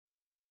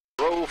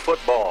Pro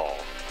Football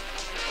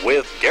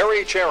with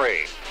Gary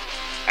Cherry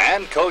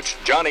and Coach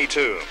Johnny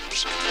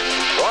Toombs.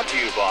 Brought to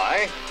you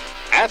by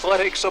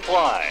Athletic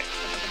Supply,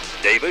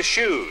 Davis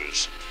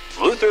Shoes,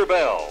 Luther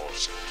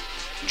Bells,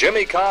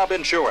 Jimmy Cobb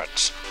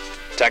Insurance,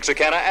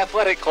 Texarkana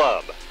Athletic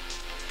Club,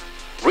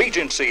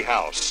 Regency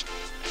House,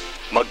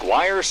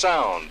 McGuire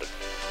Sound,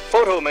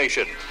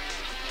 Photomation,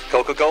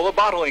 Coca-Cola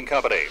Bottling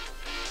Company,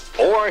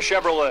 Or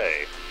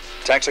Chevrolet,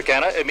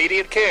 Texarkana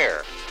Immediate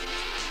Care,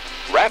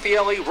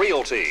 Raffaelli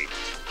Realty,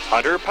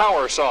 Hunter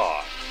Power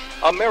Saw,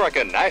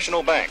 American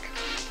National Bank,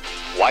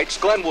 White's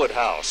Glenwood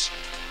House,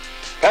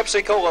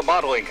 Pepsi-Cola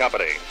Bottling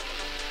Company,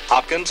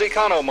 Hopkins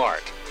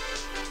Economart,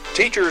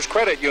 Teachers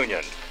Credit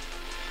Union,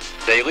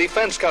 Daily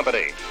Fence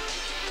Company,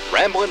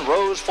 Ramblin'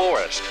 Rose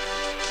Florist,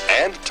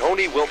 and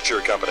Tony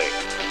Wiltshire Company.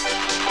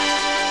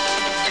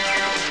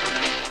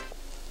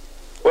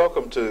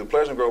 Welcome to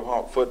Pleasant Grove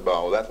Hawk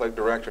Football with Athletic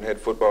Director and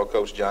Head Football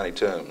Coach Johnny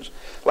Toombs.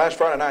 Last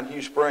Friday night,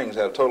 Hughes Springs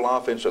had a total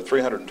offense of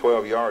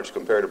 312 yards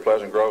compared to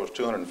Pleasant Grove's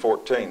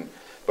 214.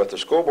 But the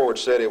scoreboard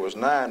said it was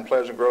 9,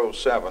 Pleasant Grove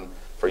 7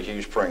 for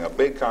Hughes Springs. A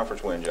big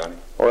conference win, Johnny.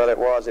 Well, it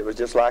was. It was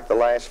just like the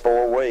last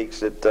 4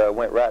 weeks. It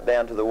went right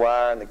down to the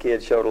wire, and the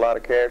kids showed a lot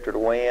of character to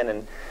win.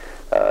 And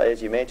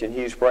as you mentioned,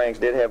 Hughes Springs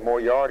did have more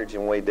yardage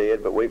than we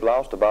did, but we've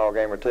lost a ball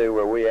game or two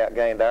where we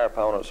outgained our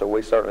opponents, so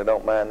we certainly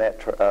don't mind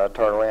that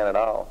turnaround at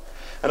all.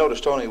 I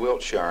noticed Tony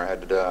Wiltshire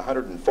had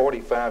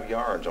 145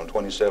 yards on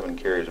 27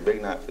 carries. A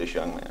big night for this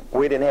young man.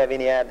 We didn't have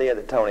any idea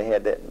that Tony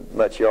had that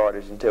much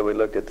yardage until we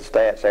looked at the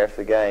stats after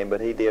the game, but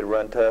he did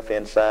run tough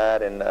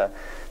inside, and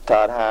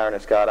Todd Hiron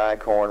and Scott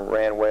Eichhorn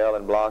ran well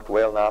and blocked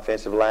well, and the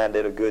offensive line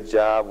did a good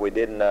job. We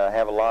didn't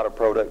have a lot of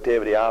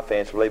productivity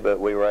offensively, but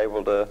we were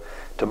able to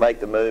make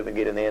the move and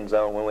get in the end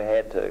zone when we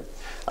had to.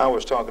 I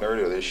was talking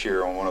earlier this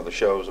year on one of the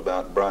shows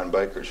about Brian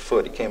Baker's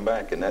foot. He came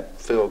back, and that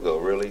field goal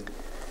really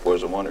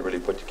was the one that really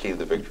put the key to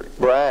the victory.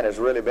 Brian has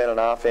really been an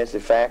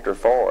offensive factor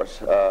for us.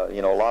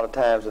 You know, a lot of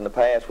times in the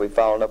past we've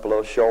fallen up a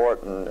little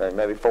short and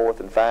maybe 4th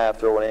and 5,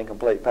 throwing an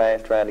incomplete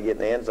pass trying to get in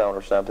the end zone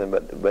or something.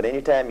 But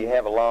anytime you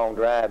have a long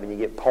drive and you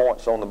get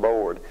points on the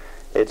board,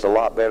 it's a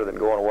lot better than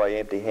going away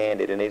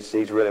empty-handed, and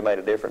he's really made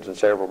a difference in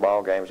several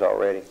ball games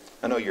already.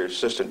 I know your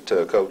assistant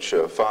coach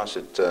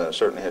Fawcett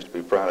certainly has to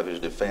be proud of his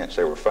defense.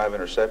 There were 5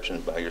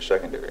 interceptions by your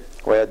secondary.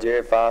 Well,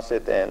 Jared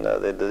Fawcett and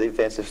the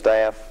defensive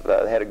staff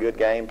had a good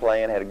game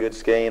plan, had a good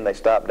scheme. They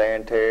stopped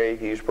Darren Terry,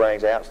 Hughes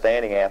Springs'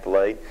 outstanding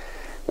athlete.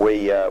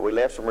 We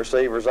left some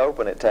receivers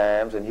open at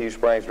times, and Hughes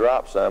Springs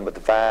dropped some, but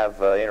the 5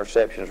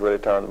 interceptions really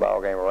turned the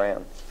ball game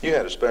around. You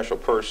had a special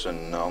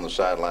person on the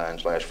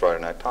sidelines last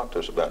Friday night. Talk to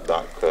us about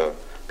Doc. I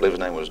believe his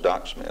name was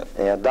Doc Smith.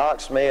 Yeah, Doc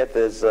Smith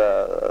is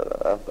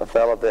a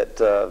fellow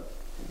that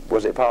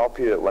was at Paul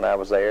Pewitt when I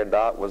was there.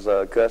 Doc was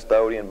a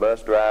custodian,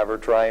 bus driver,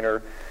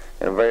 trainer,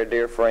 and a very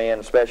dear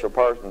friend, a special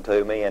person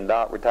to me. And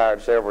Doc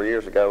retired several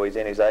years ago. He's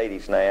in his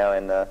 80s now,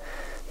 and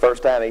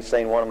first time he's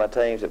seen one of my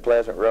teams at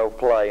Pleasant Grove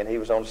play, and he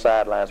was on the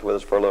sidelines with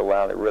us for a little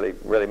while, and it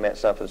really meant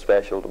something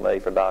special to me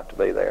for Doc to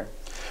be there.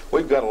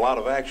 We've got a lot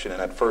of action in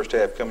that first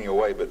half coming your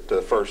way,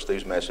 but first,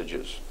 these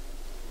messages.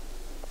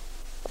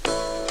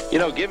 You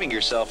know, giving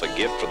yourself a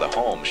gift for the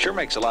home sure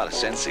makes a lot of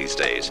sense these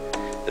days,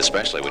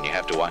 especially when you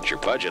have to watch your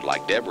budget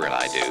like Deborah and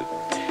I do.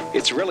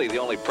 It's really the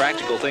only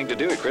practical thing to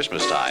do at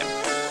Christmas time.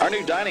 Our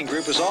new dining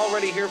group is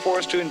already here for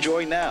us to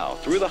enjoy now,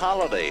 through the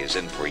holidays,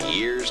 and for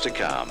years to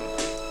come.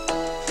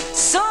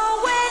 So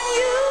when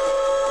you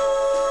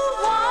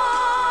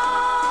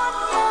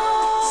want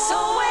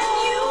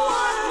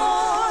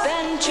more,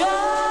 than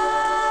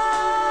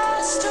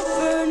just a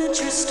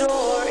furniture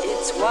store,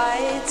 it's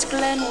White's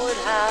Glenwood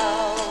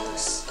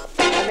House.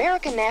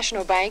 American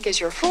National Bank is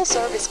your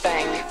full-service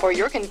bank. For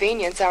your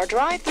convenience, our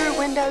drive-through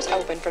windows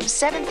open from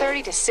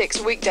 7:30 to 6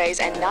 weekdays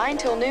and 9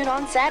 till noon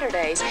on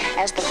Saturdays.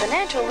 As the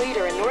financial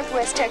leader in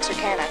Northwest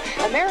Texarkana,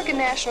 American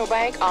National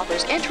Bank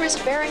offers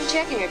interest-bearing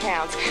checking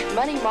accounts,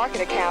 money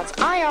market accounts,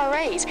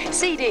 IRAs,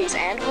 CDs,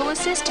 and will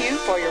assist you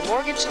for your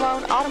mortgage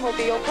loan,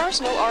 automobile,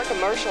 personal, or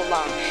commercial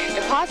loan.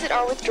 Deposit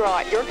or withdraw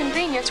at your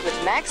convenience with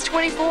Max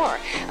 24.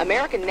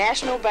 American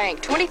National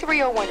Bank,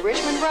 2301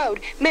 Richmond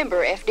Road,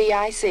 member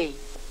FDIC.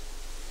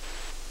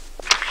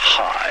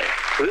 Hi,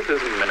 this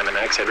is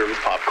Minimax Headroom's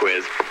Pop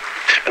Quiz.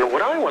 And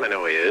what I want to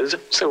know is,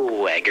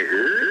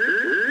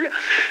 swagger,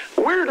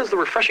 where does the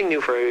refreshing new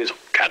phrase,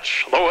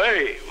 catch the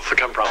wave,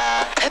 come from?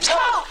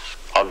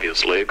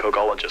 Obviously,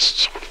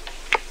 Cokologists.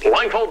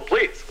 Blindfold,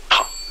 please.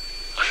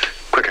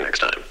 Quicker next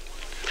time.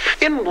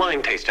 In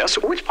blind taste tests,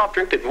 which pop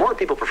drink did more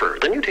people prefer?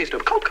 The new taste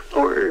of Coke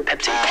or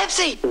Pepsi?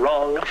 Pepsi!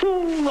 Wrong.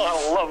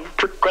 I love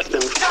trick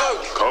questions.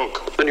 Coke!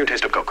 Coke. The new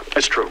taste of Coke.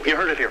 It's true. You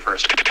heard it here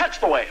first. Catch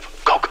the wave.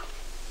 Coke.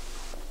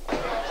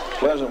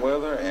 Pleasant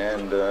weather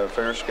and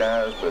fair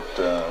skies, but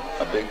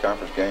a big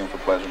conference game for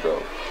Pleasant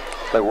Grove.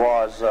 There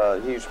was.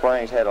 Hughes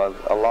Springs had a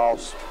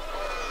loss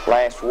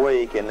last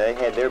week, and they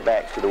had their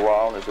backs to the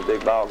wall, and it's a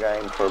big ball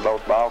game for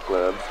both ball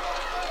clubs.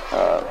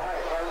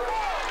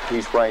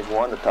 Hughes Springs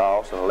won the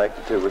toss and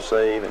elected to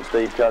receive, and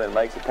Steve Cullen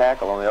makes a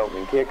tackle on the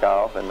opening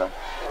kickoff, and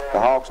The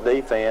Hawks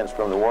defense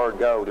from the word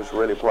go just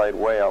really played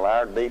well.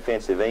 Our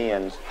defensive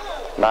ends,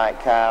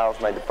 Mike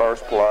Kyles made the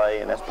first play,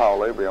 and that's Paul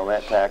Ubry on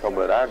that tackle,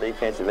 but our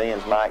defensive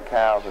ends, Mike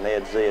Kyles and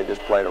Ed Zidd,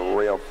 just played a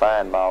real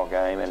fine ball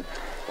game, and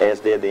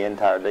as did the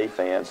entire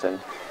defense. And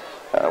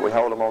we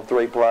hold them on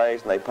 3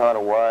 plays, and they punt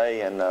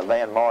away, and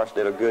Van Morris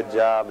did a good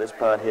job. This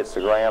punt hits the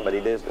ground, but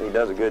he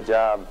does a good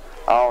job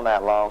all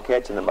night long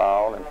catching the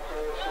ball. And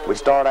we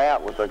start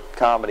out with a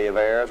comedy of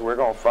errors. We're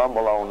going to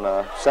fumble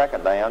on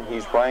second down.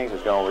 Hughes Springs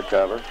is going to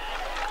recover.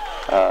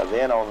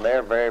 Then on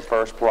their very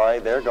first play,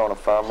 they're going to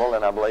fumble,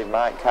 and I believe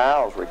Mike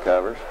Kyles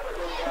recovers.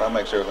 That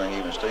makes everything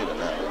even Steven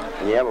now,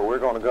 doesn't it? Yeah, but we're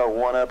going to go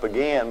one up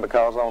again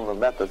because on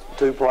about the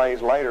 2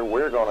 plays later,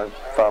 we're going to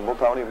fumble.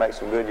 Tony makes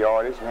some good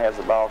yardage and has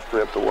the ball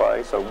stripped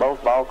away. So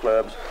both ball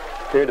clubs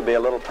appear to be a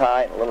little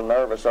tight and a little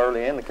nervous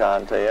early in the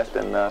contest,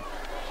 and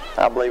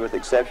I believe with the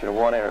exception of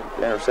one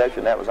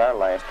interception, that was our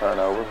last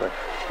turnover. But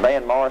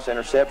Van Morris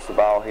intercepts the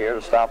ball here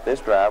to stop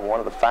this drive, one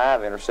of the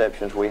 5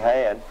 interceptions we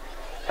had.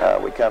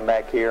 We come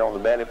back here on the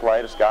belly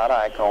play to Scott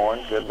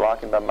Eichhorn. Good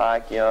blocking by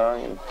Mike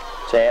Young and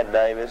Chad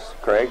Davis,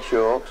 Craig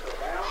Schultz.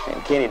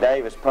 And Kenny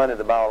Davis punted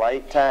the ball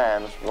 8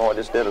 times. Boy,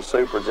 just did a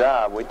super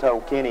job. We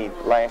told Kenny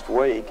last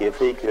week if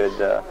he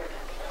could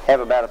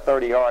have about a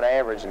 30-yard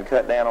average and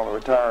cut down on the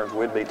returns,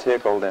 we'd be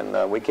tickled.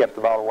 And we kept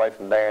the ball away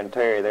from Darren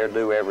Terry. They'll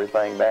do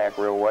everything back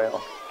real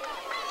well.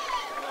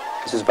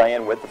 This is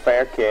Van with the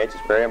fair catch.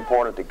 It's very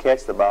important to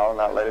catch the ball and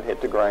not let it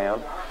hit the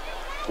ground.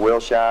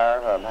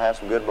 Wilshire has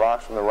some good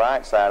blocks from the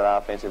right side of the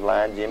offensive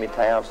line. Jimmy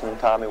Townsend,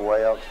 Tommy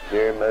Welch,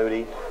 Jerry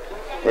Moody.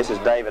 This is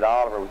David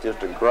Oliver with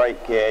just a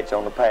great catch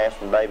on the pass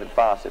from David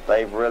Fawcett.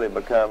 They've really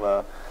become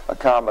a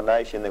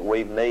combination that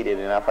we've needed,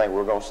 and I think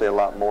we're going to see a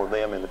lot more of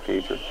them in the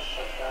future.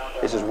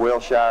 This is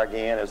Wilshire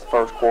again as the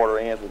first quarter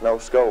ends with no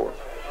score.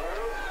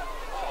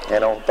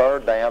 And on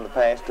third down, the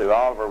pass to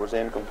Oliver was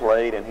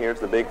incomplete, and here's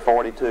the big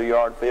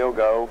 42-yard field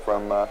goal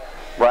from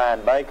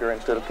Brian Baker.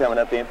 Instead of coming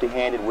up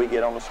empty-handed, we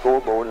get on the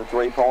scoreboard, and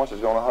 3 points is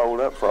going to hold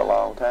up for a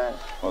long time.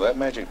 Well, that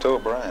magic toe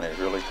of Brian has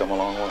really come a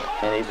long way.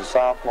 And he's a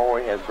sophomore.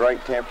 He has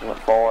great temperament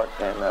for it,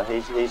 and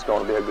he's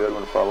going to be a good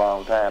one for a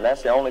long time.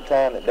 That's the only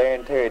time that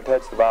Darren Terry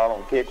touched the ball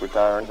on kick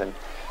returns, and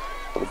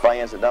for the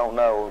fans that don't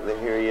know,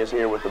 here he is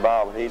here with the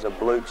ball. But he's a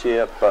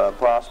blue-chip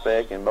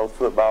prospect in both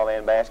football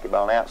and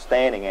basketball, an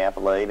outstanding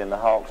athlete, and the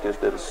Hawks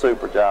just did a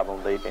super job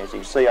on defense.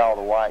 You can see all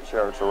the white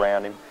shirts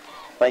around him.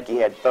 I think he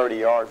had 30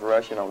 yards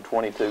rushing on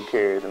 22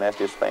 carries, and that's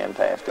just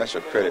fantastic. That's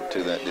a credit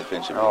to that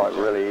defensive. Oh, it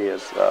really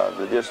is.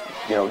 They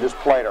just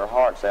played our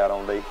hearts out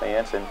on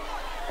defense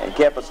and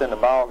kept us in the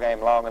ball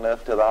game long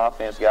enough till the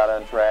offense got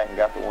untracked and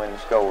got the winning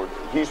score.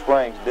 Hughes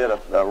Springs did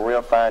a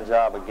real fine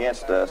job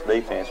against us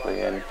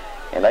defensively, and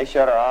they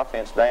shut our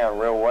offense down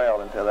real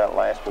well until that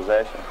last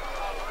possession.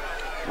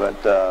 But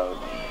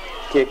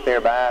kick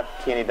there by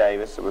Kenny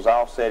Davis. It was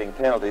offsetting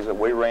penalties that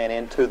we ran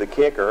into the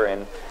kicker,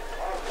 and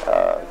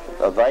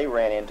they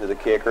ran into the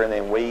kicker, and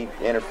then we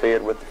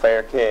interfered with the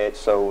fair catch,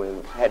 so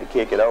we had to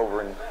kick it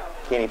over, and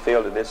Kenny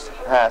fielded this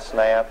high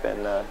snap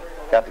and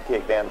got the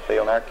kick down the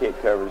field. And our kick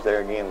coverage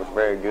there again was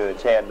very good.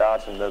 Chad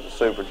Dodson does a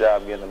super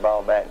job getting the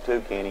ball back to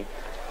Kenny,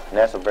 and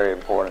that's a very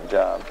important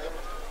job.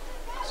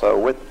 So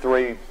with the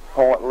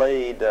 3-point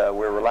lead,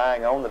 we're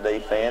relying on the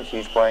defense.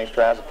 Hughes Springs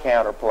tries a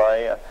counter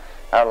play.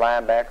 Our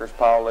linebackers,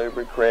 Paul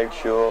Ubry, Craig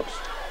Schultz,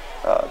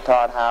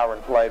 Todd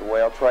Howard played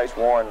well. Trace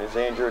Warren is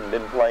injured and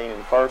didn't play in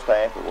the first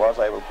half, but was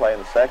able to play in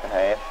the second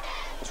half.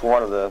 It's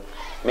one of the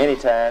many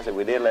times that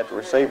we did let the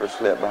receiver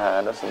slip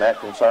behind us, and that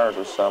concerns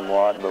us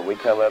somewhat, but we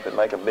come up and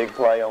make a big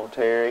play on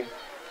Terry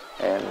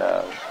and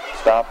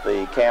stop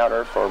the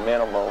counter for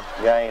minimal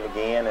gain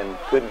again, and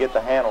couldn't get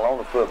the handle on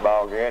the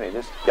football, Gary, and it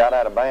just got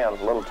out of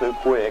bounds a little too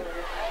quick.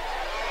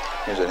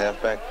 Here's a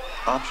halfback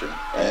option,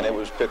 and it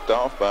was picked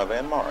off by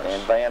Van Morris.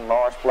 And Van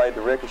Morris played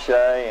the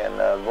ricochet,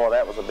 and boy,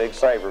 that was a big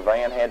saver.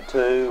 Van had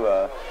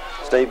 2.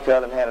 Steve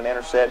Cullen had an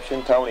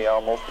interception. Tony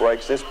almost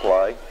breaks this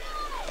play.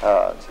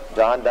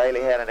 John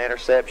Daly had an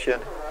interception,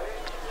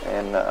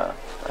 and I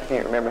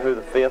can't remember who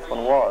the 5th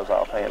one was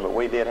offhand, but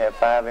we did have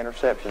 5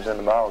 interceptions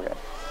in the ballgame.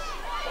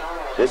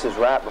 This is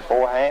right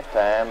before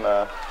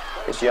halftime.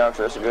 This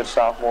youngster, this is a good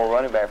sophomore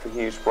running back for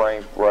Hughes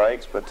Springs,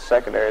 breaks, but the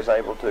secondary is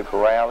able to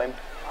corral him.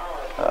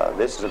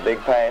 This is a big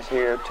pass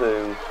here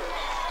to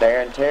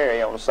Darren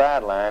Terry on the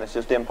sideline. It's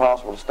just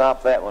impossible to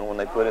stop that one when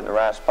they put it in the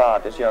right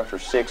spot. This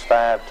youngster's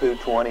 6'5",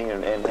 220,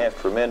 and has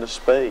tremendous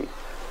speed.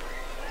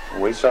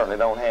 We certainly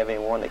don't have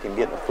anyone that can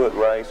get in a foot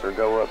race or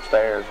go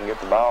upstairs and get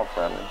the ball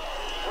from him.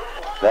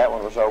 That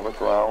one was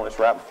overthrown. It's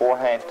right before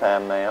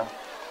halftime now.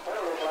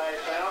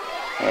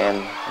 And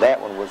that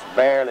one was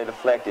barely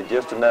deflected,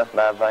 just enough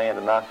by Van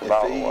to knock the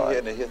ball away. If he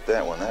hadn't hit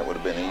that one, that would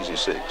have been an easy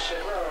 6.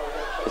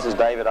 This is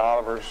David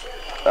Oliver's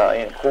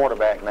in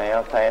quarterback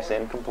now. Pass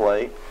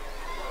incomplete.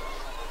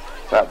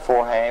 Right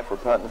before half, we're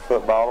punting the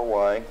football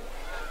away.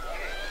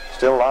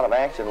 Still a lot of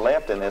action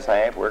left in this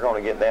half. We're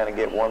going to get down and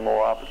get one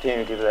more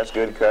opportunity. That's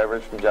good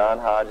coverage from John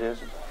Hodges,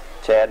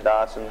 Chad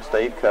Dotson,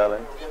 Steve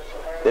Cullen.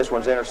 This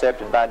one's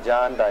intercepted by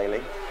John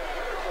Daly.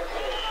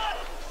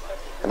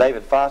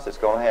 David Fawcett's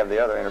going to have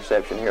the other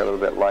interception here a little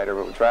bit later,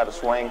 but we tried to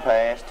swing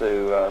pass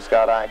to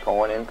Scott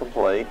Eichhorn,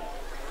 incomplete.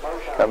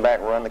 Come back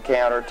and run the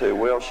counter to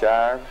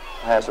Wilshire.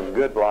 Has some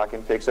good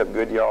blocking, picks up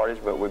good yardage,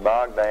 but we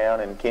bogged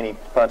down and Kenny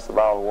punts the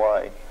ball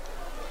away.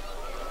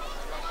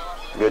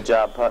 Good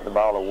job punting the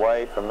ball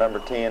away from number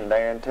 10,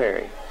 Darren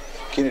Terry.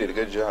 Kenny did a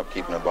good job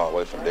keeping the ball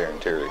away from Darren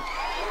Terry.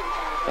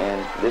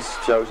 And this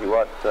shows you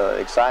what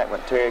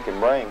excitement Terry can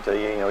bring to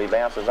you. You know, he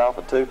bounces off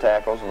of 2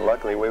 tackles, and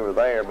luckily we were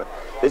there. But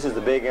this is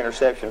the big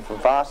interception from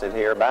Fawcett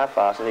here by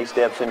Fawcett. He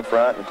steps in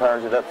front and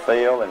turns it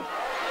upfield and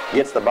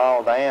gets the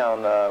ball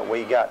down.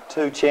 We got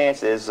 2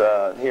 chances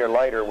here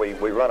later. We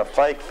run a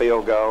fake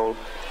field goal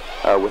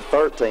with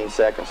 13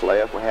 seconds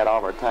left. We had all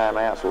of our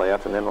timeouts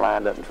left and then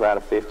lined up and tried a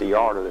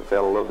 50-yarder that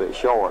fell a little bit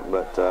short.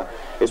 But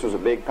this was a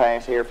big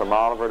pass here from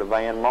Oliver to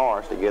Van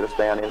Morris to get us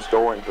down in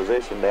scoring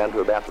position down to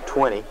about the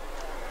 20.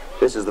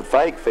 This is the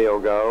fake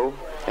field goal,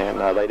 and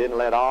they didn't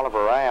let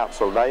Oliver out,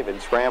 so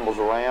David scrambles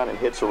around and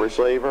hits the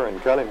receiver,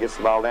 and Cullen gets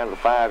the ball down to the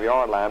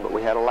 5-yard line, but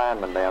we had a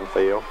lineman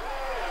downfield.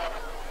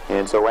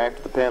 And so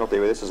after the penalty,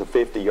 this is a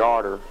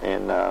 50-yarder,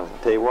 and I'll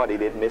tell you what, he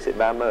didn't miss it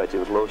by much. It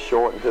was a little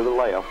short and to the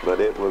left, but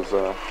it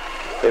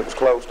was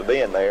close to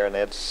being there, and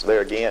that's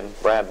there again.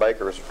 Brian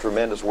Baker is a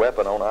tremendous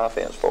weapon on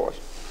offense for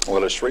us.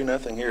 Well, it's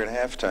 3-0 here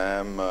at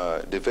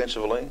halftime.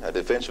 Defensively, a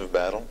defensive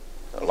battle.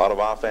 A lot of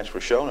offense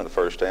was shown in the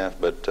first half,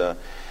 but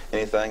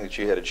anything that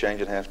you had to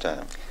change at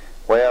halftime?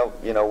 Well,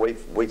 you know,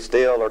 we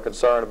still are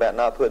concerned about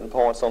not putting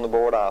points on the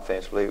board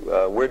offensively.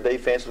 We're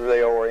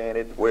defensively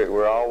oriented.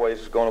 We're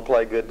always going to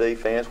play good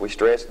defense. We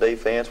stress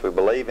defense. We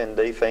believe in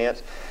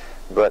defense.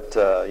 But,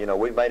 you know,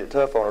 we've made it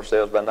tough on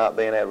ourselves by not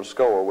being able to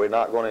score. We're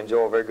not going to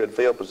enjoy a very good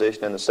field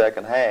position in the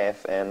second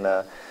half. And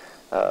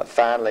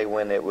finally,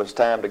 when it was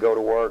time to go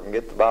to work and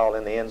get the ball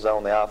in the end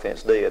zone, the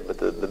offense did. But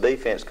the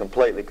defense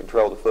completely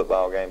controlled the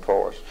football game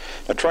for us.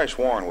 Now, Trace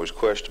Warren was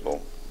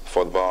questionable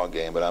for the ball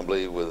game, but I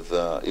believe with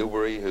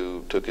Ilbury,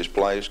 who took his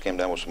place, came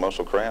down with some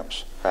muscle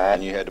cramps,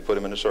 and you had to put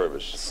him into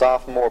service.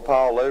 Sophomore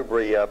Paul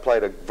Ilbury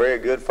played a very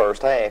good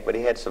first half, but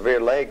he had severe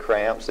leg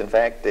cramps. In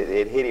fact,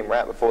 it hit him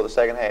right before the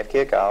second half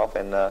kickoff,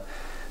 and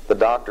the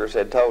doctors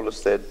had told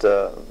us that,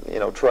 you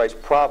know, Trace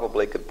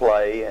probably could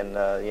play, and,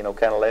 you know,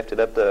 kind of left it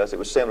up to us. It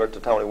was similar to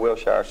Tony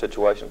Wilshire's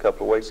situation a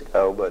couple of weeks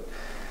ago, but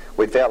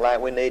we felt like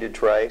we needed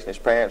Trace, and his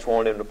parents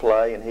wanted him to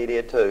play, and he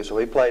did too. So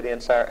he played the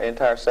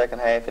entire second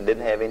half and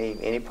didn't have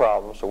any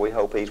problems, so we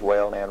hope he's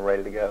well now and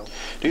ready to go.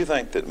 Do you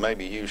think that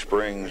maybe Hughes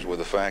Springs, with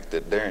the fact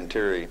that Darren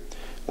Terry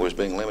was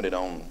being limited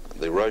on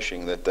the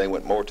rushing, that they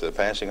went more to the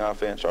passing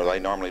offense, or they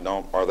normally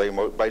don't, or they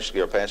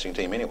basically are a passing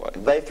team anyway?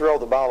 They throw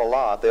the ball a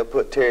lot. They'll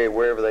put Terry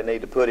wherever they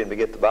need to put him to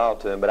get the ball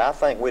to him, but I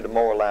think we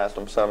demoralized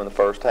them some in the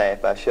first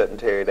half by shutting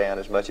Terry down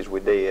as much as we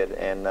did,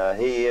 and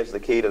he is the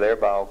key to their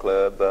ball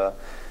club.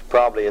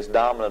 Probably as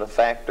dominant a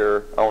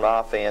factor on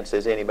offense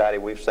as anybody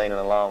we've seen in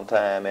a long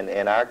time.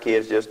 And our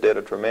kids just did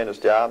a tremendous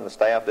job, and the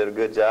staff did a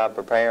good job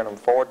preparing them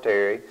for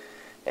Terry.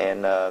 And,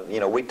 you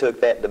know, we took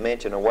that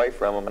dimension away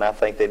from them, and I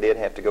think they did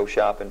have to go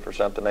shopping for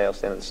something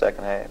else in the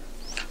second half.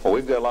 Well,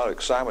 we've got a lot of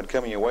excitement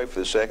coming your way for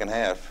the second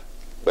half,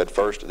 but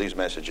first, these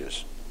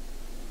messages.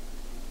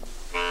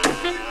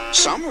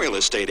 Some real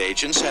estate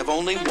agents have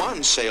only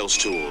one sales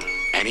tool,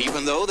 and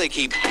even though they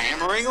keep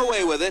hammering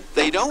away with it,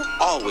 they don't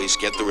always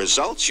get the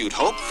results you'd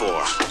hope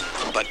for.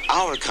 But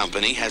our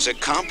company has a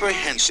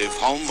comprehensive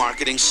home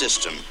marketing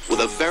system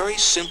with a very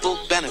simple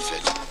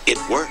benefit. It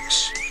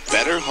works.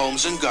 Better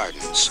Homes and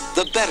Gardens,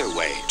 the better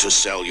way to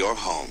sell your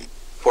home.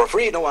 For a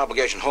free,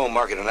 no-obligation home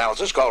market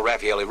analysis, call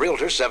Raffaele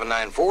Realtors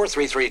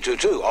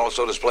 794-3322,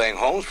 also displaying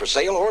homes for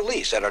sale or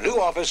lease at our new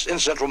office in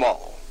Central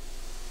Mall.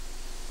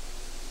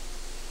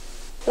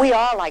 We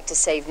all like to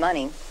save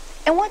money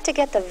and want to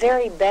get the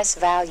very best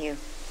value.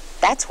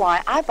 That's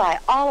why I buy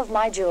all of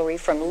my jewelry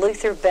from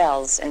Luther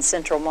Bells in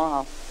Central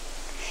Mall.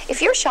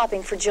 If you're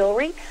shopping for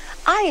jewelry,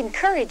 I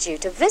encourage you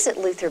to visit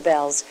Luther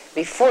Bells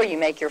before you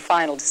make your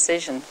final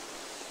decision.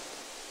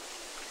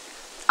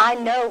 I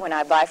know when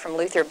I buy from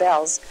Luther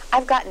Bells,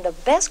 I've gotten the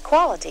best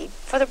quality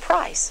for the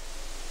price.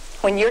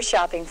 When you're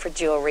shopping for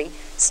jewelry,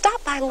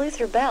 stop by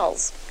Luther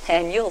Bells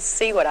and you'll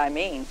see what I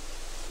mean.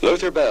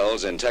 Luther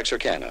Bells in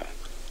Texarkana.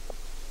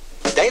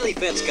 Daily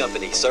Fence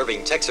Company,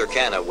 serving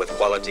Texarkana with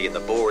quality in the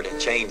board and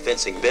chain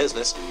fencing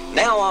business,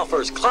 now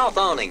offers cloth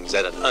awnings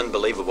at an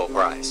unbelievable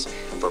price.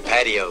 For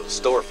patios,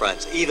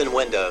 storefronts, even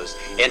windows,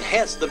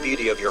 enhance the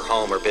beauty of your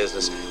home or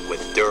business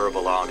with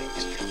durable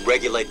awnings.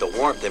 Regulate the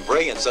warmth and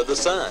brilliance of the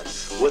sun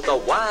with a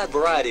wide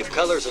variety of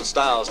colors and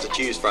styles to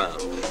choose from.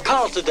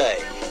 Call today.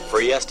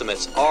 Free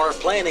estimates or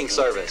planning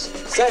service.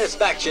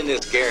 Satisfaction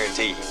is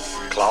guaranteed.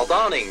 Cloth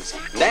awnings,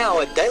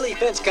 now at Daily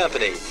Fence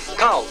Company.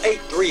 Call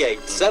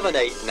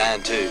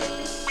 838-7892.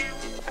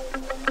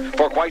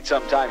 For quite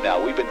some time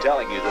now, we've been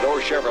telling you that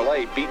Orr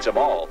Chevrolet beats them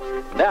all.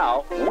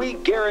 Now, we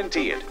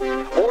guarantee it.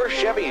 Orr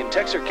Chevy in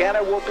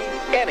Texarkana will beat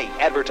any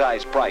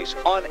advertised price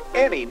on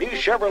any new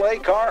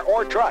Chevrolet car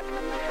or truck.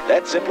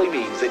 That simply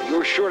means that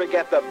you're sure to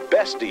get the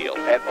best deal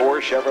at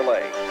Orr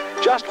Chevrolet.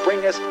 Just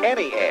bring us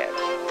any ad.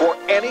 for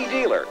any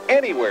dealer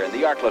anywhere in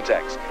the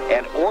Arklatex,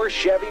 and Orr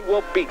Chevy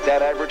will beat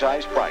that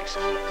advertised price.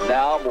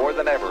 Now more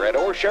than ever at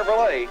Orr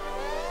Chevrolet,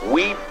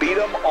 we beat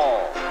them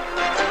all.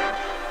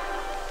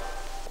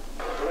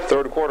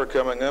 Third quarter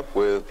coming up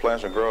with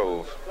Pleasant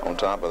Grove on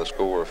top of the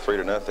score of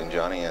 3-0,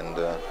 Johnny, and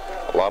a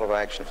lot of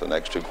action for the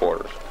next 2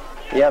 quarters.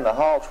 Yeah, and the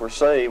Hawks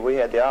received. We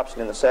had the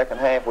option in the second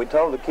half. We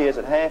told the kids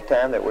at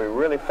halftime that we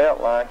really felt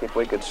like if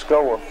we could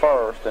score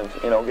first and,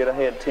 get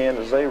ahead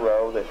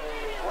 10-0, that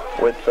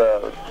with,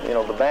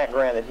 the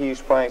background that Hughes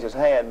Springs has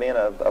had, being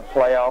a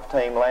playoff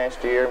team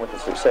last year and with the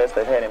success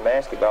they've had in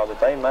basketball, that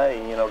they may,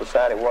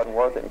 decide it wasn't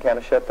worth it and kind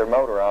of shut their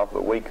motor off.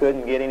 But we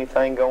couldn't get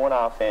anything going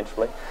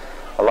offensively.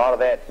 A lot of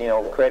that,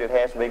 credit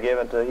has to be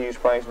given to Hughes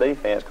Springs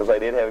defense because they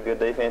did have a good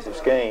defensive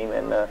scheme,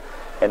 and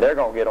they're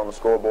going to get on the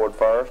scoreboard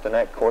first, and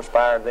that, of course,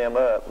 fired them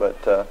up.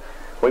 But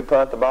we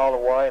punt the ball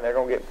away, and they're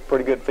going to get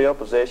pretty good field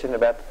position,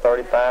 about the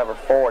 35 or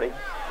 40.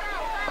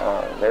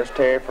 There's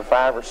Terry for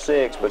 5 or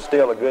 6, but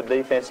still a good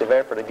defensive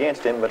effort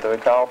against him, but they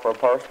called for a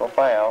personal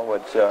foul,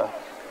 which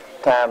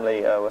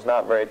was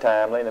not very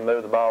timely, and they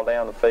moved the ball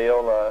down the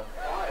field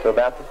to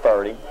about the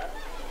 30.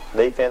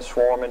 Defense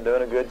swarming,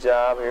 doing a good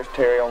job. Here's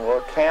Terry on the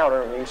little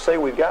counter, and you can see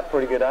we've got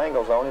pretty good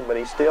angles on him, but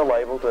he's still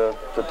able to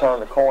turn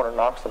the corner,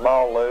 knocks the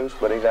ball loose,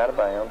 but he's out of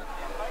bounds.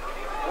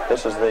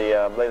 This is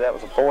I believe that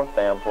was a 4th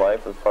down play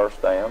for the first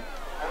down.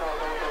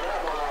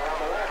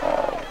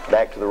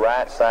 Back to the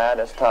right side,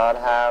 that's Todd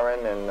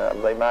Hiron, and I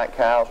believe Mike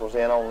Kyles was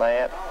in on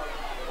that.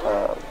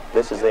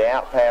 This is the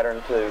out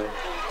pattern to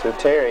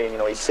Terry.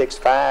 He's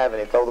 6'5", and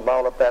he throws the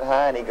ball up that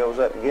high, and he goes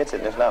up and gets it,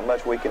 and there's not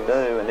much we can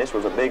do. And this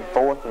was a big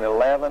 4th and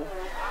 11.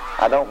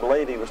 I don't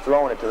believe he was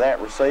throwing it to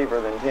that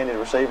receiver. The intended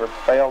receiver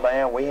fell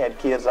down. We had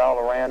kids all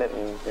around it,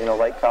 and,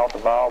 they caught the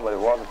ball, but it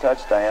was a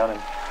touchdown. And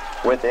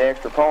with the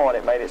extra point,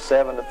 it made it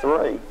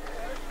 7-3.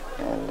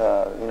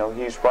 And,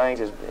 Hughes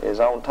Springs is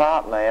on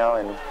top now,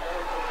 and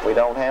we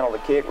don't handle the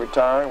kick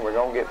return. We're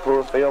going to get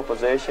poor field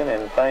position,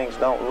 and things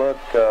don't look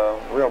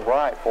real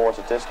bright for us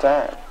at this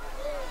time.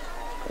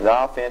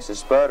 The offense is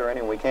sputtering,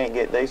 and we can't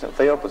get decent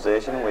field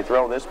position. We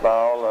throw this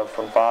ball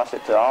from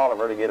Fawcett to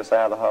Oliver to get us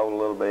out of the hole a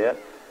little bit.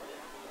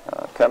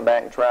 Come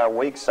back and try a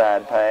weak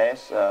side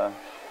pass.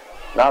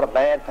 Not a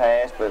bad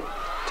pass, but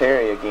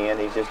Terry again,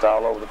 he's just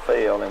all over the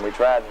field. And we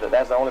tried,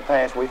 that's the only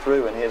pass we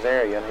threw in his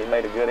area, and he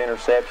made a good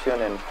interception.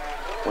 And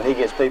when he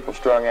gets people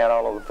strung out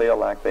all over the field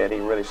like that, he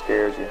really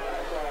scares you.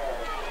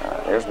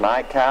 There's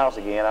Mike Kyles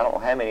again. I don't know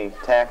how many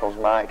tackles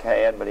Mike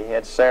had, but he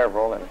had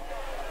several. And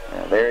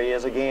there he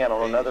is again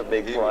on another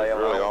big play. He was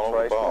really all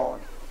over the ball.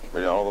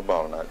 Really all over the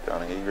ball tonight,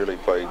 Johnny. He really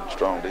played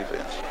strong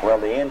defense. Well,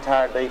 the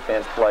entire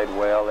defense played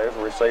well. There's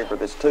a receiver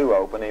that's 2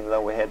 open, even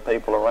though we had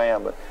people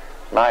around. But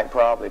Mike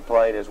probably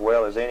played as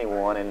well as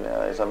anyone. And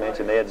as I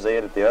mentioned, Ed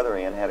Zed at the other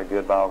end had a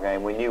good ball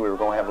game. We knew we were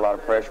going to have a lot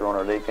of pressure on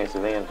our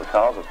defensive end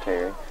because of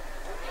Terry.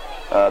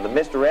 The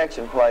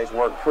misdirection plays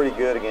worked pretty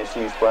good against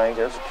Hughes Springs.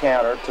 There's a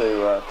counter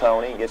to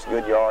Tony. He gets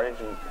good yardage.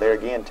 And there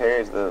again,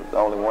 Terry's the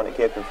only one that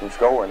kept him from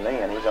scoring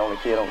then. He's the only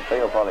kid on the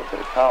field probably could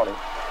have caught him.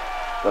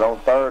 But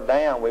on 3rd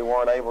down, we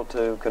weren't able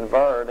to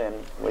convert, and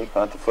we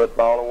punt the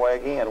football away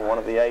again. One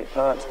of the 8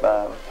 punts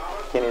by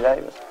Kenny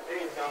Davis.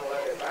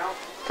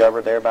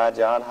 Covered there by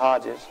John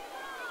Hodges.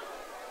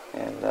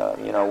 And,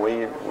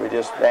 we're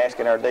just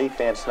asking our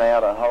defense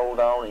now to hold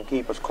on and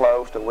keep us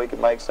close till we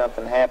can make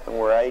something happen.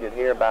 We're aided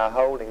here by a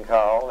holding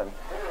call, and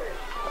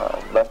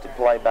busted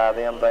play by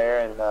them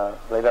there, and I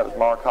believe that was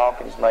Mark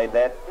Hawkins made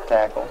that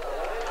tackle.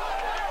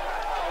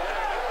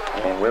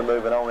 And we're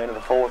moving on into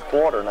the 4th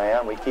quarter now,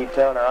 and we keep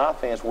telling our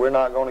offense we're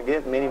not going to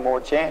give them any more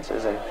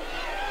chances. And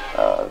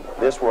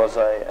this was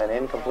an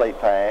incomplete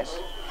pass.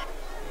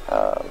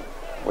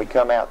 We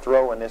come out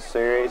throwing this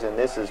series, and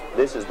this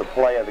is the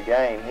play of the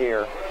game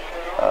here.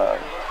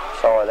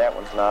 Sorry, that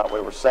one's not.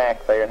 We were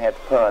sacked there and had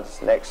to punt. It's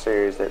the next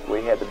series that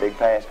we had the big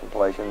pass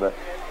completion, but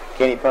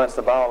Kenny punts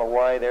the ball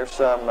away. There's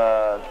some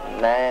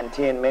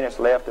 9-10 minutes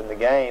left in the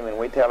game, and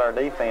we tell our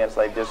defense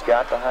they've just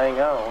got to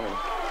hang on. And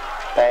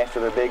pass to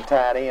their big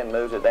tight end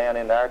moves it down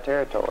into our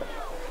territory.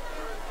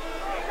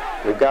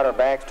 We've got our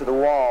backs to the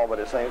wall, but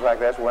it seems like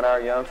that's when our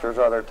youngsters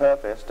are their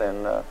toughest.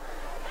 And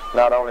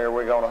not only are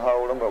we going to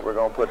hold them, but we're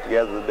going to put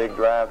together the big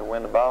drive to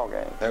win the ball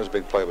game. That was a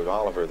big play with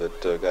Oliver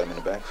that got him in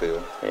the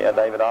backfield. Yeah,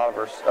 David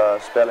Oliver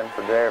spelling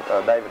for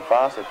David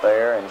Fawcett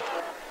there, and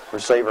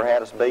receiver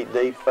had us beat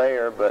deep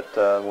there, but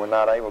we're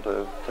not able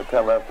to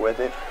come up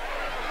with it.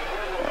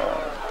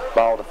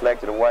 Ball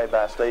deflected away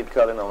by Steve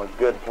Cullen on a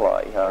good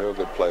play. Real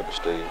good play by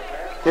Steve.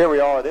 Here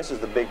we are. This is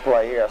the big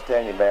play here I was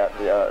telling you about.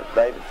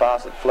 David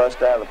Fawcett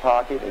flushed out of the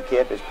pocket. He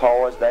kept his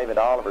poise. David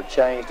Oliver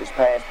changed his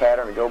pass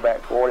pattern to go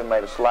back toward him,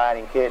 made a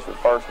sliding catch for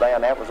 1st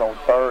down. That was on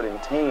 3rd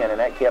and 10, and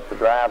that kept the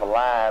drive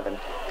alive. And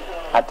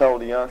I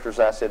told the youngsters,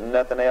 I said,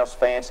 nothing else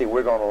fancy.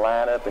 We're going to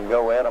line up and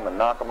go at them and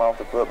knock them off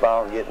the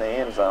football and get in the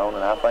end zone.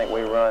 And I think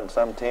we run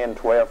some 10,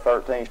 12,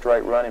 13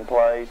 straight running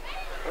plays.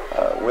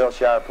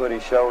 Wilshire put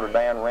his shoulder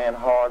down, ran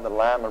hard. The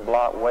lineman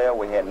blocked well.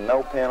 We had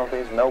no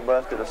penalties, no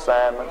busted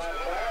assignments.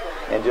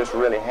 and just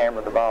really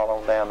hammered the ball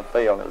on down the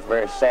field. And it was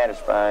very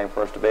satisfying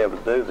for us to be able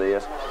to do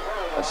this,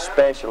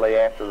 especially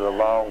after the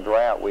long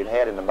drought we'd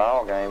had in the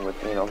ball game with,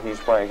 Hughes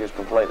Springs just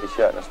completely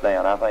shutting us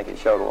down. I think it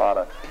showed a lot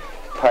of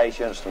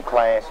patience and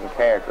class and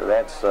character.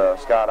 That's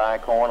Scott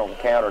Eichhorn on the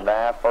counter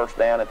dive, first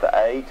down at the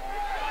 8.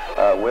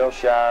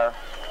 Wilshire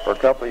for a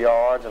couple of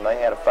yards, and they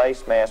had a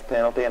face mask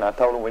penalty, and I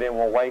told them we didn't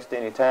want to waste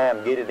any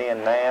time, get it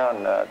in now,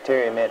 and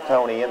Terry met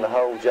Tony in the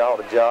hole jaw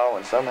to jaw,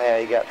 and somehow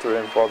he got through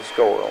him for the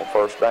score on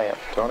first down.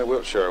 Tony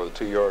Wilshire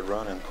with a 2-yard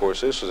run, and of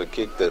course this is a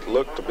kick that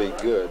looked to be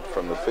good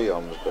from the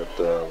films, but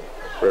the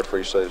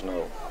referee says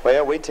no.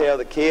 Well, we tell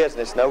the kids,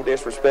 and it's no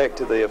disrespect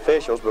to the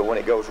officials, but when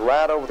it goes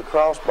right over the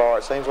crossbar,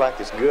 it seems like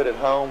it's good at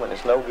home and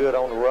it's no good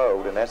on the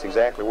road, and that's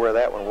exactly where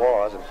that one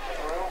was. And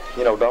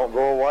don't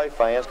go away,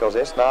 fans, because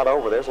it's not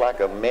over. There's like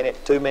a minute,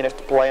 2 minutes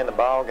to play in the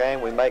ball game.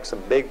 We make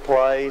some big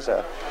plays.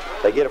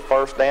 They get a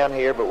first down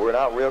here, but we're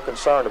not real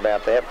concerned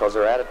about that because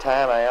they're out of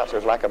timeouts.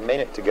 There's like a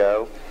minute to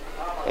go.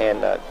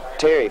 And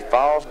Terry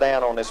falls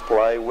down on this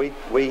play. We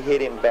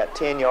hit him about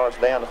 10 yards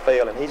down the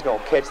field, and he's going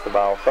to catch the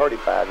ball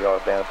 35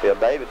 yards down the field.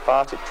 David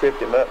Fawcett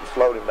tripped him up and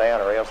slowed him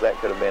down, or else that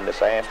could have been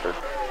disaster.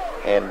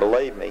 And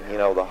believe me,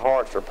 the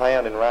hearts are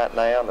pounding right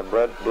now, and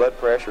the blood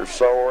pressure's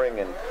soaring,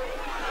 and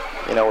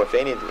if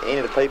any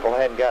of the people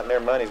hadn't gotten their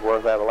money's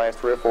worth out of the last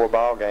 3 or 4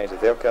 ball games,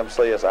 if they'll come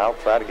see us, I'll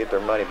try to get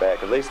their money back.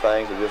 Because these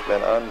things have just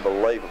been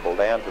unbelievable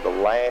down to the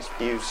last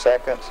few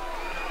seconds.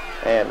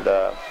 And,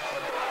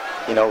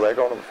 they're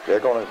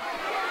going to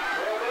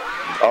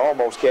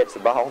almost catch the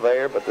ball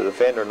there, but the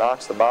defender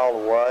knocks the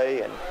ball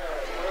away, and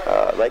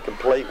they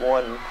complete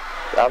one.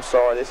 I'm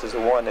sorry, this is the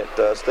one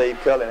that Steve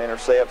Cullen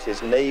intercepts.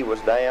 His knee was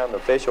down. The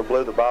official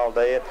blew the ball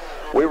dead.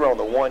 We were on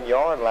the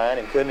 1-yard line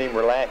and couldn't even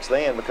relax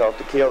then because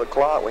to kill the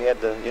clock, we had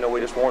to,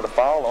 we just wanted to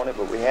fall on it,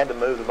 but we had to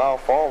move the ball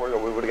forward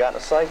or we would have gotten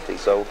a safety.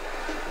 So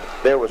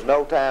there was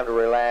no time to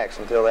relax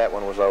until that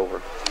one was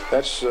over.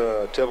 That's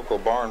a typical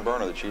barn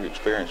burner that you've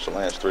experienced the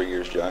last 3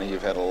 years, Johnny.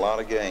 You've had a lot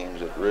of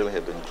games that really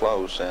have been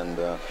close, and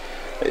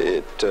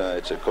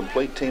it's a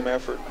complete team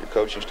effort. Your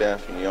coaching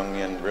staff and young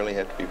men really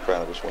have to be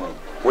proud of this win.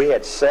 We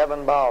had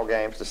 7 ball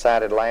games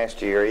decided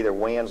last year, either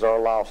wins or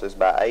losses,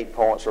 by 8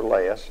 points or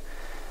less.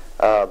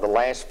 The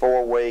last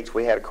 4 weeks,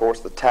 we had, of course,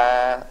 the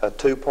tie, a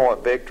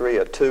 2-point victory,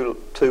 a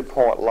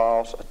two-point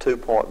loss, a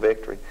 2-point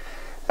victory.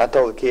 I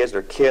told the kids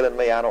they're killing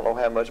me. I don't know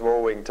how much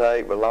more we can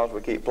take, but as long as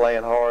we keep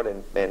playing hard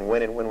and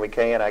winning when we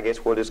can, I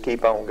guess we'll just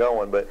keep on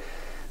going. But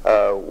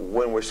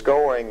when we're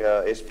scoring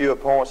as few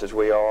points as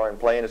we are and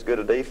playing as good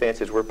a defense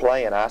as we're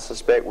playing, I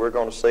suspect we're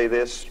going to see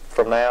this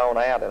from now on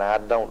out, and I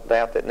don't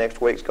doubt that next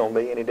week's going to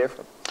be any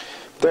different.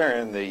 There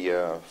in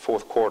the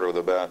fourth quarter with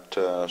about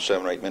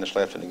 7 or 8 minutes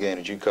left in the game,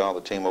 did you call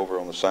the team over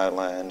on the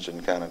sidelines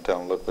and kind of tell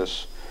them, look,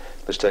 let's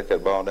take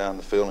that ball down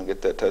the field and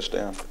get that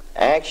touchdown?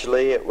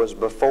 Actually, it was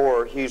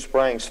before Hughes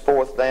Springs'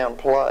 4th down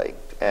play.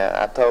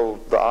 I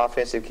told the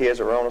offensive kids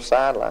that were on the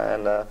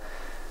sideline,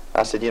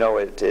 I said,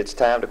 it's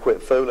time to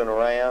quit fooling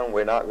around.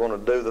 We're not going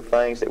to do the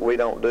things that we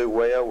don't do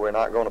well. We're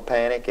not going to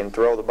panic and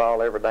throw the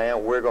ball every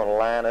down. We're going to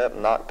line up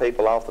and knock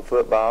people off the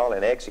football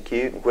and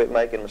execute and quit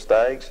making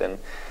mistakes and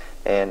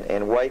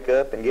wake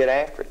up and get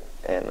after it.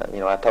 And,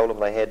 I told them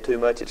they had too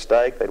much at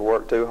stake. They'd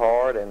worked too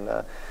hard, and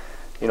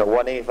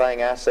wasn't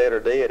anything I said or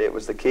did. It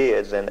was the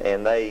kids,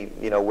 and they,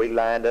 we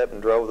lined up and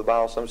drove the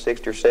ball some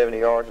 60 or 70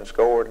 yards and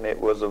scored, and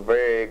it was a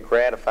very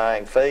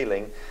gratifying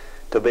feeling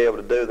to be able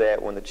to do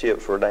that when the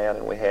chips were down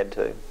and we had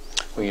to.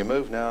 Well, you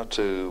move now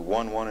to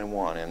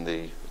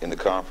 1-1-1 in the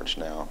conference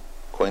now.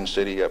 Queen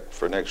City up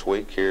for next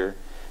week here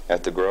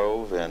at the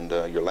Grove, and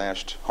your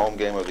last home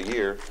game of the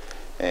year.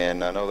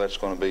 And I know that's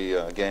going to be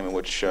a game in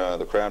which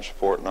the crowd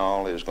support and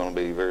all is going to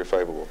be very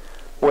favorable.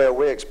 Well,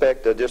 we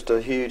expect just a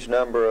huge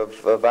number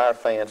of our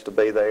fans to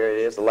be there. It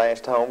is the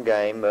last home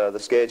game. The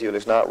schedule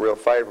is not real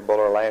favorable.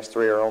 Our last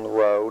 3 are on the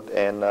road,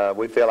 and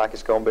we feel like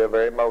it's going to be a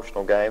very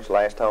emotional game. It's the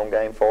last home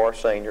game for our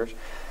seniors.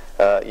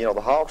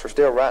 The Hawks are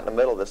still right in the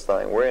middle of this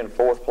thing. We're in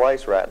 4th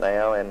place right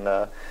now,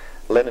 and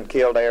Linden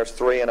Kildare's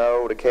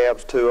 3-0, the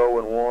Cabs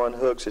 2-0-1,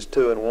 Hooks is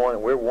 2-1,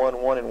 and we're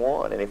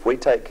 1-1-1. And if we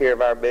take care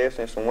of our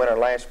business and win our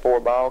last 4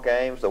 ball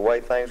games the way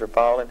things are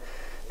falling,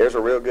 there's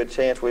a real good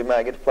chance we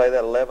might get to play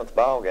that 11th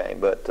ball game.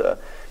 But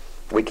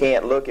we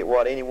can't look at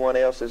what anyone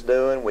else is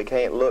doing. We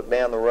can't look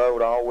down the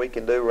road. All we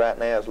can do right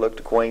now is look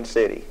to Queen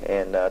City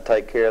and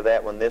take care of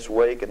that one this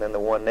week, and then the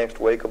one next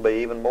week will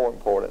be even more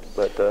important.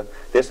 But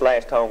this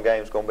last home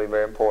game is going to be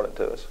very important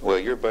to us. Well,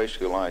 you're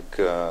basically like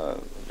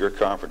your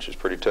conference is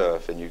pretty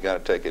tough, and you've got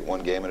to take it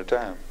one game at a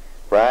time.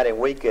 Right, and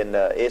we can,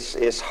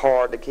 it's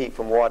hard to keep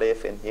from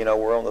what-ifing.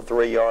 We're on the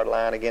 3-yard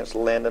line against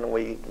Linden.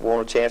 We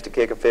want a chance to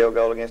kick a field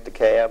goal against the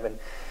Cab, and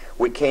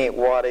we can't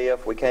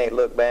what-if, we can't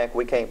look back,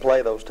 we can't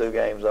play those 2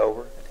 games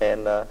over.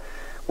 And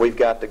we've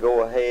got to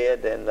go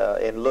ahead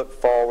and look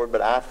forward,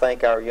 but I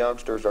think our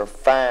youngsters are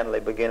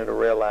finally beginning to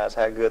realize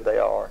how good they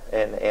are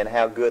and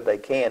how good they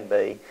can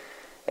be.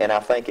 And I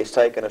think it's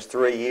taken us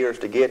 3 years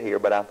to get here,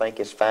 but I think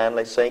it's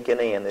finally sinking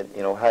in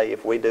that, hey,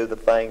 if we do the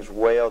things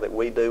well that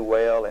we do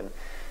well and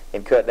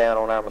cut down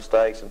on our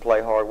mistakes and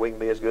play hard, we can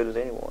be as good as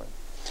anyone.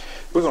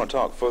 We're going to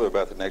talk further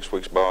about the next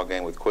week's ball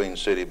game with Queen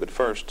City, but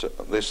first,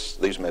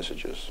 these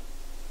messages.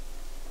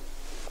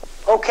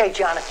 Okay,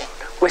 Jonathan,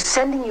 we're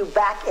sending you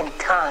back in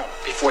time.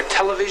 Before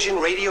television,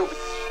 radio,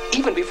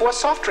 even before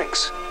soft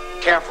drinks.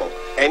 Careful.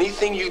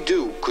 Anything you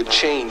do could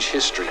change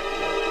history.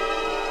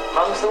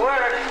 Mum's the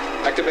word.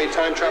 Activate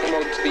time travel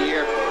mode to the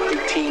year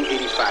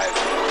 1885.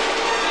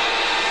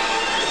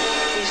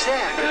 He's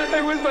there.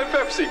 Hey, where's my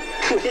Pepsi?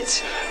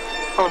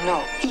 Oh,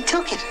 no. He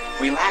took it.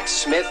 Relax,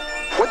 Smith.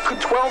 What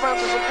could 12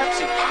 ounces of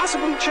Pepsi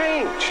possibly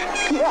change?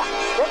 Yeah,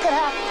 what could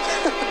happen?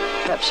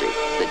 Pepsi,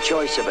 the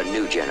choice of a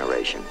new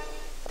generation.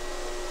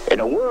 In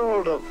a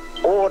world of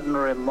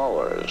ordinary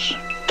mowers,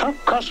 top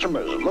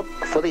customers look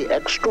for the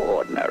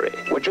extraordinary,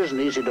 which isn't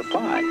easy to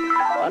find,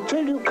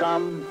 until you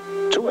come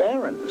to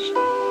Aaron's.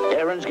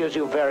 Aaron's gives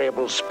you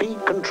variable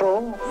speed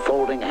control,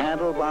 folding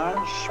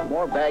handlebars,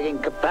 more bagging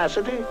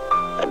capacity,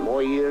 and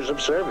more years of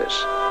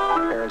service.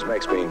 Aaron's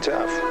makes being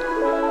tough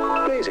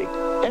easy.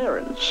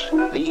 Aaron's,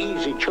 the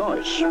easy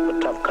choice for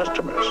tough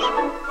customers.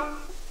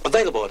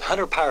 Available at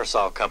Hunter Power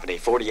Saw Company,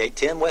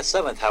 4810 West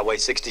 7th Highway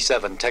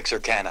 67,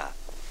 Texarkana.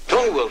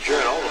 Tony Wiltshire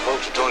and all the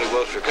folks at Tony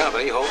Wiltshire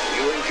Company hope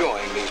you're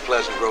enjoying these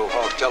Pleasant Grove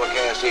Hawks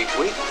telecasts each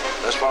week.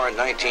 Thus far in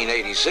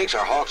 1986,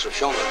 our Hawks have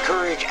shown the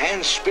courage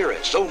and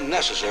spirit so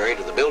necessary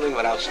to the building of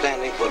an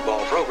outstanding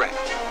football program.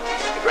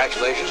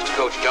 Congratulations to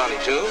Coach Johnny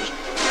Toombs,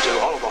 to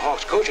all of the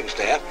Hawks coaching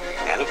staff,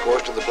 and of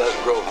course to the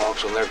Pleasant Grove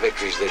Hawks on their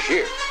victories this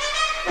year.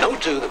 Know,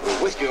 too, that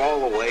we're with you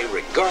all the way,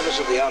 regardless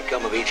of the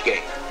outcome of each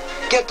game.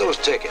 Get those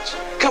tickets.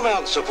 Come out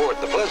and support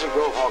the Pleasant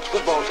Grove Hawks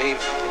football team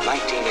in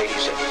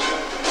 1986.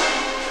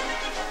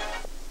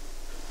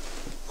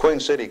 Queen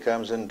City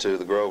comes into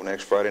the Grove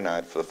next Friday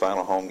night for the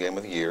final home game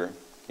of the year,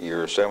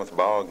 your 7th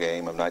ball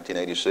game of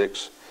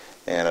 1986,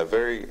 and a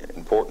very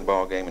important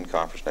ball game in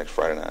conference next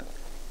Friday night.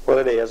 Well,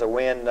 it is. A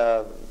win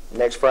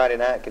next Friday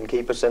night can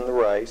keep us in the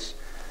race.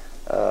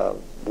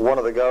 One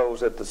of the goals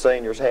that the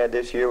seniors had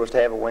this year was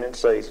to have a winning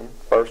season,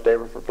 first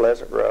ever for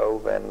Pleasant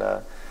Grove, and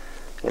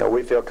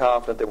we feel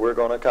confident that we're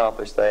going to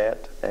accomplish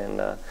that.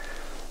 And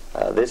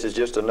this is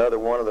just another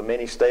one of the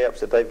many steps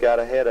that they've got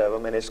ahead of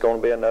them, and it's going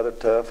to be another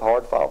tough,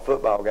 hard-fought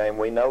football game.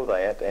 We know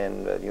that,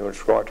 and we're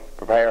just going to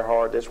prepare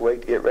hard this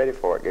week to get ready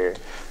for it, Gary.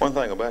 One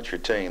thing about your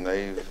team,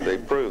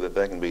 they've proved that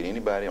they can beat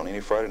anybody on any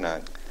Friday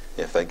night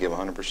if they give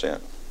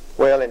 100%.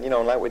 Well, and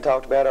like we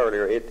talked about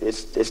earlier,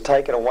 it's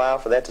taken a while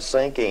for that to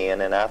sink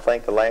in, and I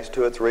think the last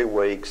 2 or 3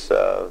 weeks,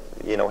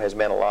 has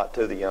meant a lot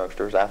to the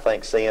youngsters. I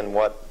think seeing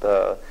what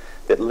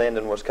that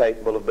Linden was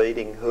capable of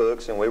beating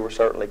Hughes, and we were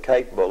certainly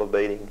capable of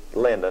beating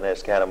Linden,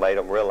 has kind of made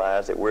them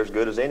realize that we're as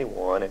good as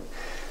anyone,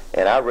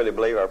 and I really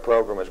believe our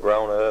program has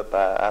grown up.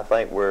 I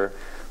think we're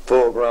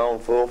full-grown,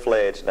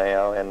 full-fledged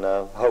now, and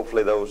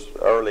hopefully those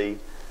early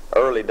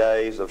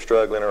days of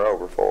struggling are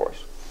over for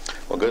us.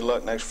 Well, good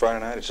luck next Friday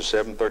night. It's a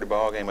 7:30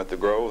 ball game at the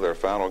Grove, their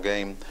final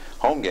game,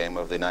 home game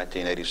of the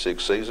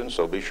 1986 season,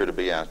 so be sure to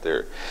be out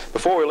there.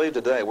 Before we leave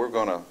today, we're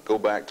going to go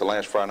back to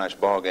last Friday night's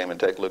ball game and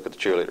take a look at the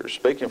cheerleaders.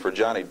 Speaking for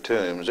Johnny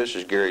Toombs, this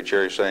is Gary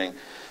Cherry saying,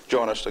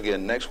 join us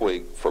again next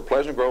week for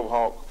Pleasant Grove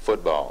Hawk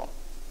football.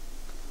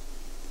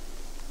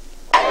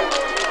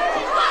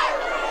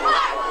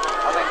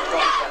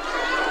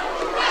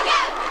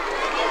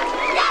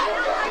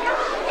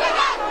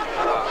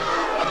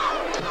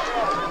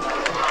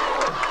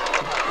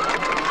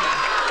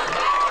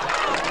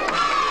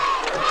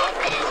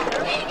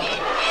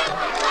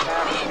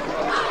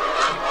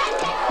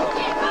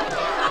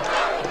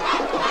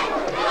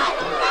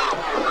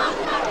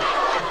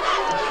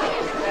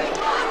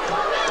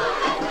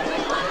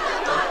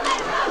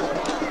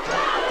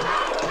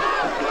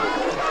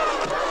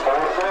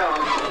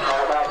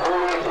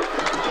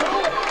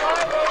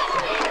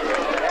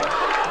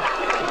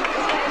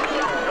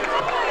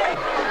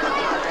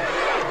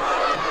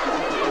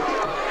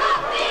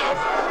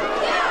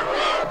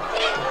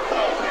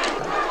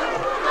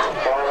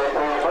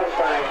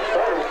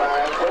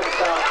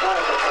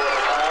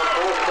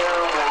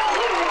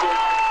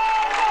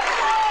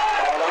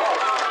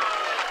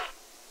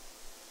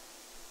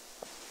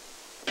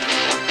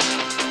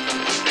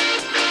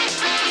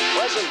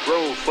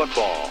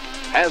 Football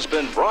has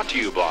been brought to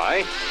you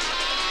by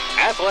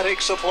Athletic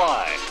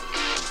Supply,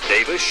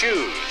 Davis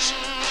Shoes,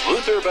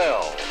 Luther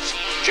Bells,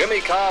 Jimmy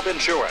Cobb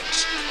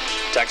Insurance,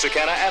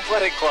 Texarkana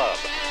Athletic Club,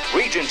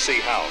 Regency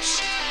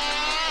House,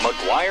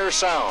 McGuire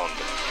Sound,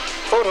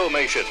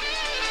 Photomation,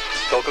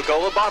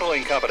 Coca-Cola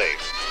Bottling Company,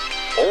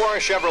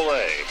 Or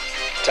Chevrolet,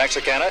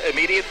 Texarkana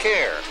Immediate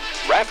Care,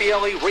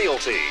 Raffaelli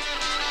Realty,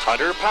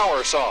 Hunter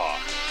Power Saw,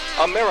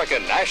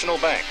 American National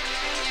Bank,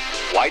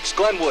 White's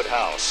Glenwood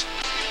House,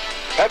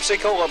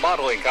 Pepsi-Cola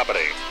Bottling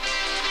Company,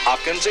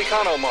 Hopkins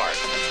Economart,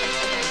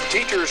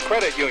 Teachers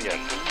Credit Union,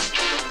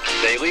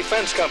 Daily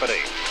Fence Company,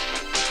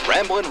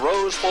 Ramblin'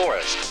 Rose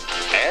Florist,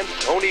 and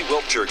Tony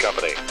Wiltshire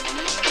Company.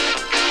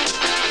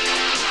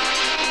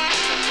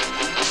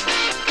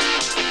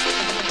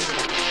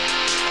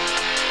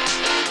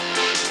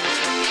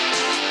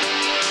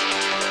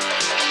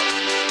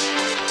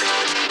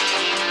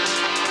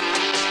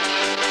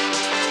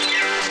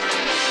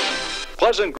 Pleasant